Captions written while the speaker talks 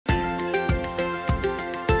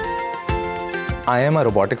I am a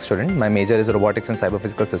robotics student. My major is robotics and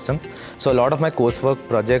cyber-physical systems. So a lot of my coursework,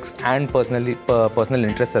 projects and personal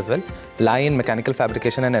interests as well lie in mechanical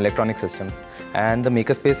fabrication and electronic systems. And the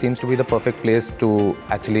Makerspace seems to be the perfect place to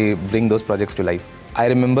actually bring those projects to life. I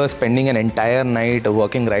remember spending an entire night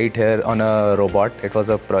working right here on a robot. It was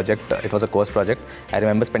a project, it was a course project. I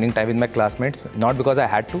remember spending time with my classmates, not because I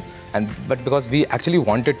had to, but because we actually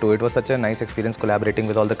wanted to. It was such a nice experience collaborating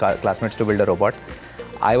with all the classmates to build a robot.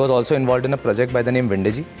 I was also involved in a project by the name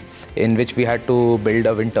Windegy, in which we had to build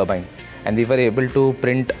a wind turbine. And we were able to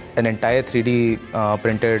print an entire 3D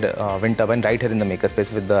printed wind turbine right here in the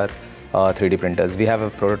Makerspace with our 3D printers. We have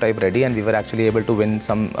a prototype ready and we were actually able to win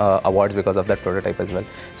some awards because of that prototype as well.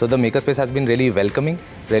 So the Makerspace has been really welcoming,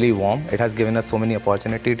 really warm. It has given us so many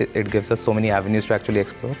opportunities. It gives us so many avenues to actually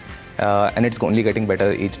explore. And it's only getting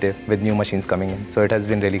better each day with new machines coming in. So it has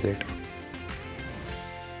been really great.